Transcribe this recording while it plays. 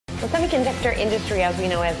The semiconductor industry, as we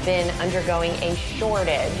know, has been undergoing a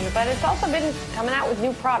shortage, but it's also been coming out with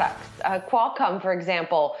new products. Qualcomm, for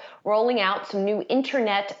example, rolling out some new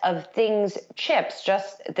Internet of Things chips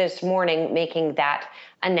just this morning, making that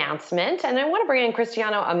announcement. And I want to bring in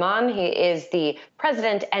Cristiano Amon. He is the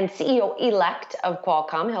president and CEO-Elect of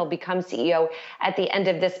Qualcomm. He'll become CEO at the end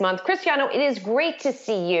of this month. Cristiano, it is great to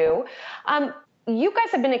see you. You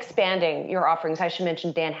guys have been expanding your offerings. I should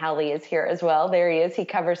mention Dan Howley is here as well. There he is. He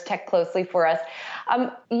covers tech closely for us.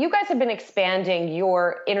 You guys have been expanding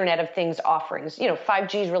your Internet of Things offerings.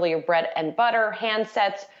 5G is really your bread and butter,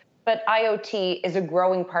 handsets, but IoT is a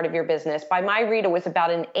growing part of your business. By my read, it was about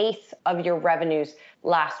 1/8 of your revenues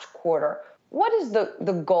last quarter. What is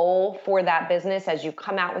the goal for that business as you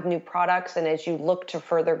come out with new products and as you look to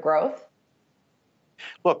further growth?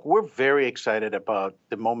 Look, we're very excited about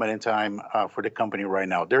the moment in time for the company right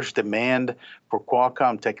now. There's demand for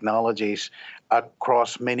Qualcomm technologies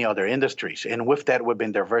across many other industries. And with that, we've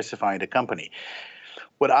been diversifying the company.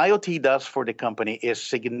 What IoT does for the company is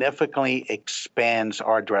significantly expands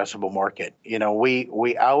our addressable market.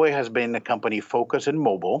 Huawei has been a company focused in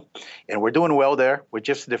mobile, and we're doing well there. We're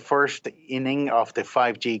just the first inning of the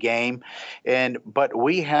 5G game, but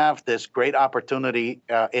we have this great opportunity,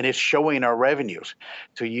 and it's showing our revenues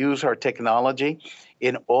to use our technology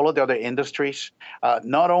in all of the other industries.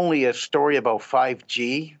 Not only a story about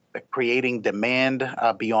 5G creating demand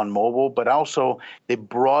beyond mobile, but also the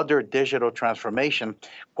broader digital transformation.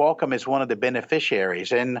 Qualcomm is one of the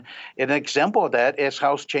beneficiaries. And an example of that is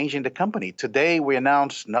how it's changing the company. Today, we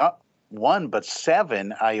announced not one, but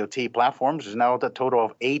 7 IoT platforms. It's now the total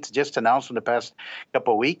of 8 just announced in the past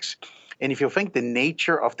couple of weeks. And if you think the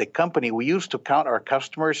nature of the company, we used to count our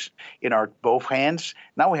customers in our both hands.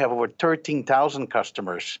 Now we have over 13,000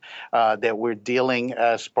 customers that we're dealing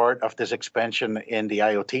as part of this expansion in the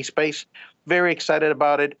IoT space. Very excited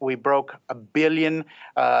about it. We broke $1 billion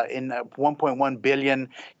in 1.1 billion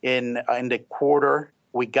in the quarter.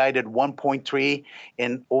 We guided 1.3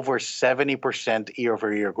 in over 70%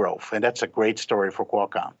 year-over-year growth. And that's a great story for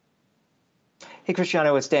Qualcomm. Hey,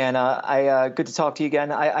 Cristiano, it's Dan. Good to talk to you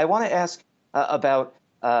again. I want to ask about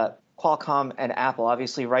Qualcomm and Apple.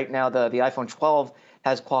 Obviously, right now, the iPhone 12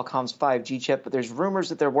 has Qualcomm's 5G chip, but there's rumors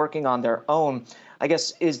that they're working on their own. I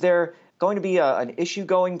guess, is there going to be an issue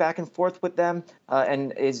going back and forth with them?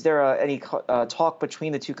 And is there any talk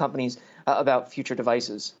between the two companies about future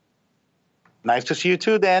devices? Nice to see you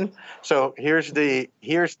too, Dan. So here's the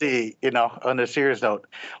on a serious note.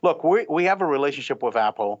 Look, we have a relationship with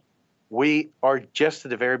Apple. We are just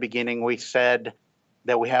at the very beginning. We said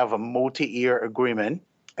that we have a multi-year agreement,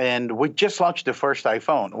 and we just launched the first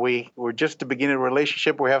iPhone. We're just at the beginning of the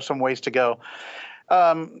relationship. We have some ways to go.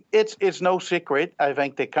 It's no secret. I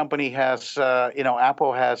think the company has,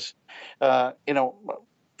 Apple has,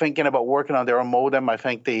 thinking about working on their own modem. I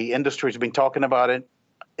think the industry's been talking about it.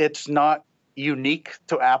 It's not unique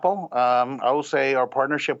to Apple. I will say our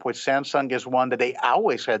partnership with Samsung is one that they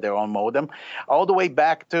always had their own modem, all the way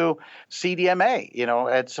back to CDMA.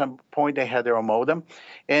 At some point they had their own modem.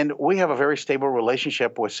 And we have a very stable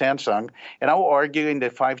relationship with Samsung. And I will argue in the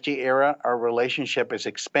 5G era, our relationship is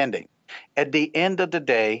expanding. At the end of the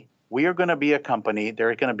day, we are going to be a company that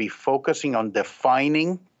are going to be focusing on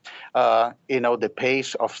defining the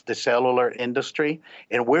pace of the cellular industry,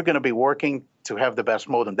 and we're going to be working to have the best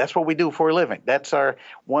modem. That's what we do for a living. That's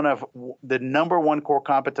one of the number one core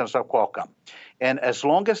competence of Qualcomm. And as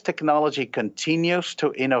long as technology continues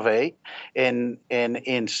to innovate in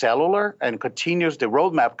cellular and the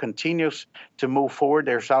roadmap continues to move forward,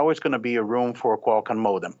 there's always going to be a room for a Qualcomm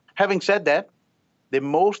modem. Having said that, the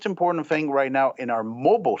most important thing right now in our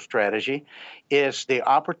mobile strategy is the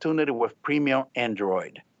opportunity with premium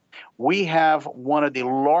Android. We have one of the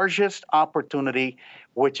largest opportunity,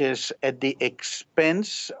 which is at the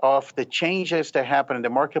expense of the changes that happen in the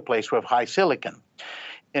marketplace with high silicon.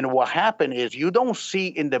 And what happened is you don't see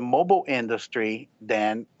in the mobile industry,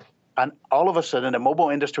 then, and all of a sudden the mobile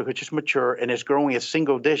industry, which is mature and is growing a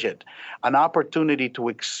single digit, an opportunity to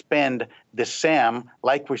expand the SAM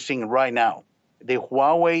like we're seeing right now. The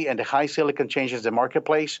Huawei and the high silicon changes in the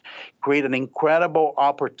marketplace create an incredible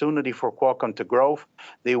opportunity for Qualcomm to grow.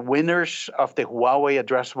 The winners of the Huawei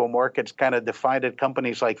addressable markets kind of defined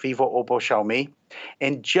companies like Vivo, Oppo, Xiaomi.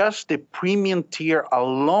 And just the premium tier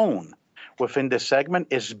alone within the segment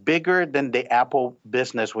is bigger than the Apple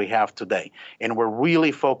business we have today. And we're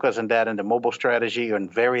really focused on that in the mobile strategy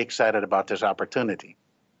and very excited about this opportunity.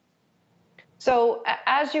 So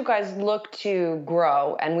as you guys look to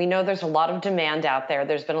grow, and we know there's a lot of demand out there,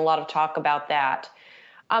 there's been a lot of talk about that.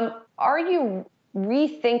 Are you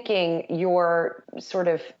rethinking your sort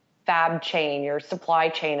of fab chain, your supply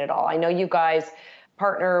chain at all? I know you guys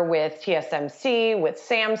partner with TSMC, with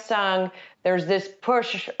Samsung. There's this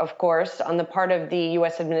push, of course, on the part of the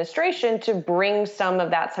U.S. administration to bring some of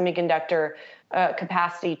that semiconductor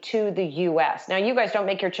capacity to the U.S. Now, you guys don't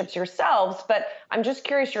make your chips yourselves, but I'm just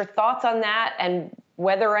curious your thoughts on that and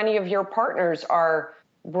whether any of your partners are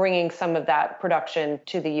bringing some of that production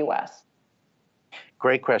to the U.S.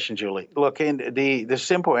 Great question, Julie. Look, the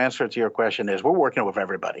simple answer to your question is we're working with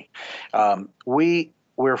everybody.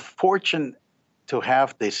 We're fortunate to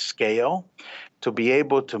have this scale to be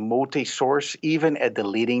able to multi-source even at the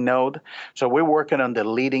leading node. So we're working on the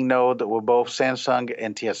leading node with both Samsung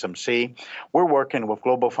and TSMC. We're working with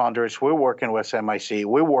GlobalFoundries. We're working with MIC.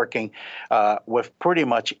 We're working with pretty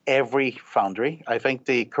much every foundry. I think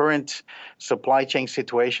the current supply chain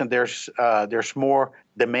situation, there's more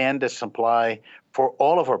demand than supply for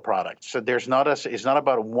all of our products. So it's not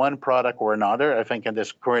about one product or another. I think in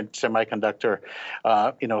this current semiconductor,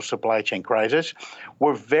 supply chain crisis,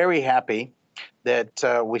 we're very happy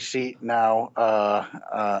that we see now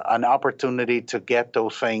an opportunity to get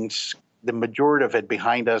those things, the majority of it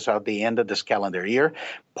behind us at the end of this calendar year.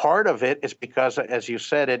 Part of it is because, as you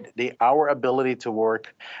said it, our ability to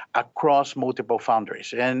work across multiple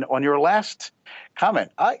foundries. And on your last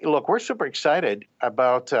comment, look, we're super excited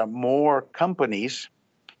about more companies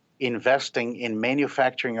investing in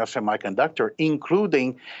manufacturing of semiconductor,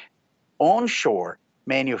 including onshore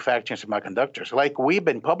manufacturing semiconductors. Like we've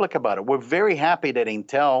been public about it. We're very happy that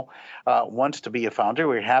Intel wants to be a foundry.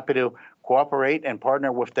 We're happy to cooperate and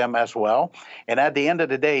partner with them as well. And at the end of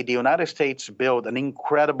the day, the United States built an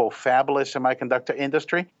incredible, fabulous semiconductor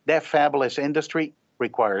industry. That fabulous industry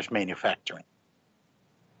requires manufacturing.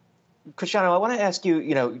 Cristiano, I want to ask you,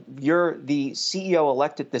 you're the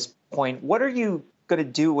CEO-elect at this point. What are you going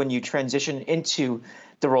to do when you transition into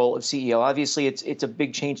the role of CEO? Obviously, it's a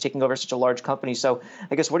big change taking over such a large company. So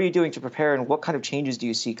I guess what are you doing to prepare and what kind of changes do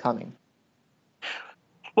you see coming?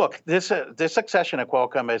 Look, this succession at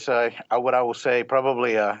Qualcomm is what I will say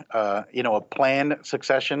probably a planned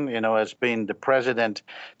succession. As being the president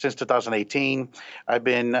since 2018, I've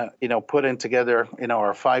been putting together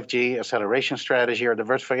our 5G acceleration strategy, our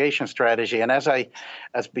diversification strategy, and as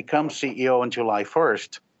become CEO on July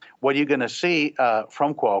 1st. What you're going to see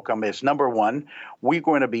from Qualcomm is, number one, we're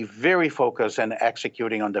going to be very focused on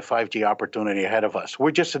executing on the 5G opportunity ahead of us.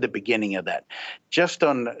 We're just at the beginning of that. Just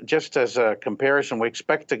as a comparison, we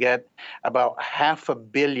expect to get about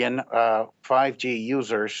 500 million 5G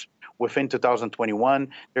users within 2021.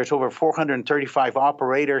 There's over 435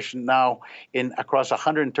 operators now across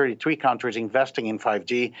 133 countries investing in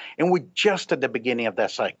 5G, and we're just at the beginning of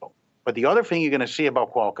that cycle. But the other thing you're going to see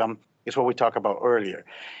about Qualcomm is what we talked about earlier.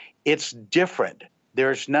 It's different.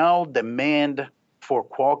 There's now demand for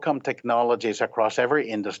Qualcomm technologies across every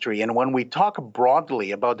industry. And when we talk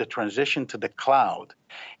broadly about the transition to the cloud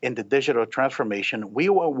and the digital transformation, we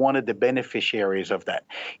were one of the beneficiaries of that.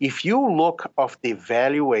 If you look at the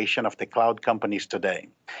valuation of the cloud companies today,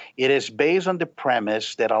 it is based on the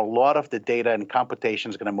premise that a lot of the data and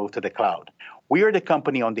computation is going to move to the cloud. We are the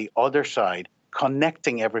company on the other side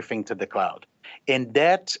connecting everything to the cloud. And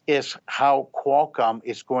that is how Qualcomm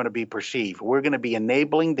is going to be perceived. We're going to be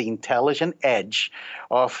enabling the intelligent edge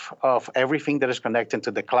of everything that is connected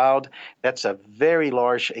to the cloud. That's a very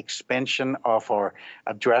large expansion of our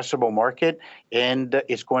addressable market, and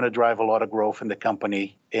it's going to drive a lot of growth in the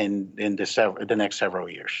company in the next several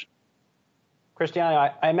years.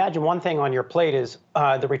 Cristiano, I imagine one thing on your plate is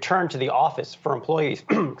the return to the office for employees.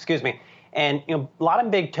 Excuse me. And a lot of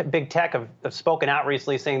big tech have spoken out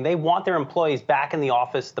recently saying they want their employees back in the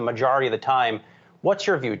office the majority of the time. What's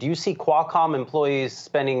your view? Do you see Qualcomm employees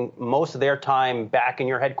spending most of their time back in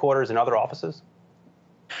your headquarters and other offices?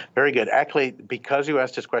 Very good. Actually, because you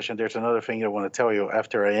asked this question, there's another thing I want to tell you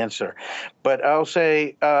after I answer. But I'll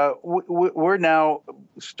say we're now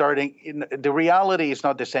starting. The reality is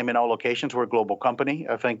not the same in all locations. We're a global company.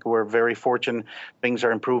 I think we're very fortunate. Things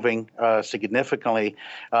are improving significantly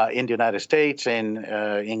in the United States and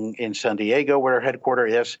in San Diego, where our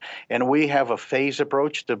headquarters is. And we have a phased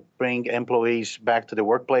approach to bring employees back to the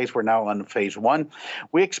workplace. We're now on phase one.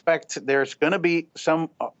 We expect there's going to be some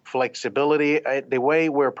flexibility. The way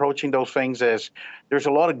we're approaching those things is there's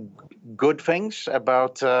a lot of good things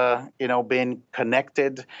about being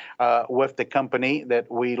connected with the company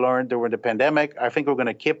that we learned during the pandemic. I think we're going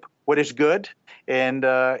to keep what is good, and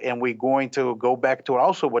we're going to go back to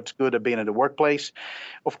also what's good of being in the workplace.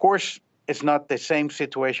 Of course, it's not the same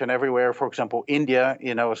situation everywhere. For example, India,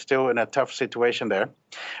 is still in a tough situation there.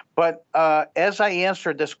 But as I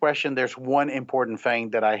answer this question, there's one important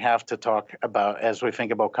thing that I have to talk about as we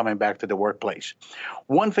think about coming back to the workplace.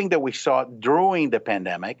 One thing that we saw during the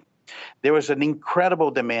pandemic, there was an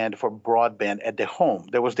incredible demand for broadband at the home.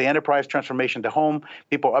 There was the enterprise transformation to home,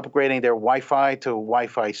 people upgrading their Wi-Fi to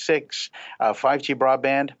Wi-Fi 6, 5G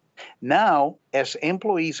broadband. Now, as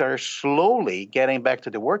employees are slowly getting back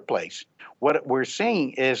to the workplace, what we're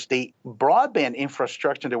seeing is the broadband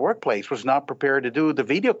infrastructure in the workplace was not prepared to do the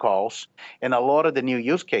video calls and a lot of the new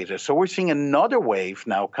use cases. So we're seeing another wave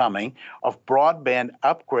now coming of broadband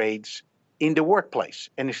upgrades in the workplace.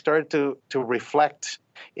 And it started to reflect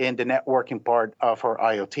in the networking part of our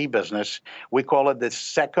IoT business. We call it the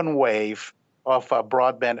second wave of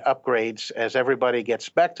broadband upgrades as everybody gets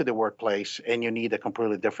back to the workplace and you need a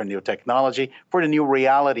completely different new technology for the new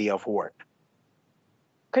reality of work.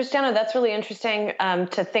 Cristiano, that's really interesting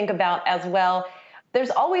to think about as well.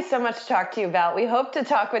 There's always so much to talk to you about. We hope to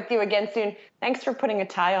talk with you again soon. Thanks for putting a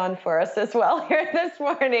tie on for us as well here this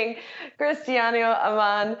morning. Cristiano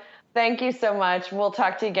Amon, thank you so much. We'll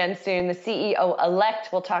talk to you again soon. The CEO-Elect,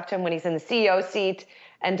 we'll talk to him when he's in the CEO seat,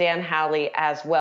 and Dan Howley as well.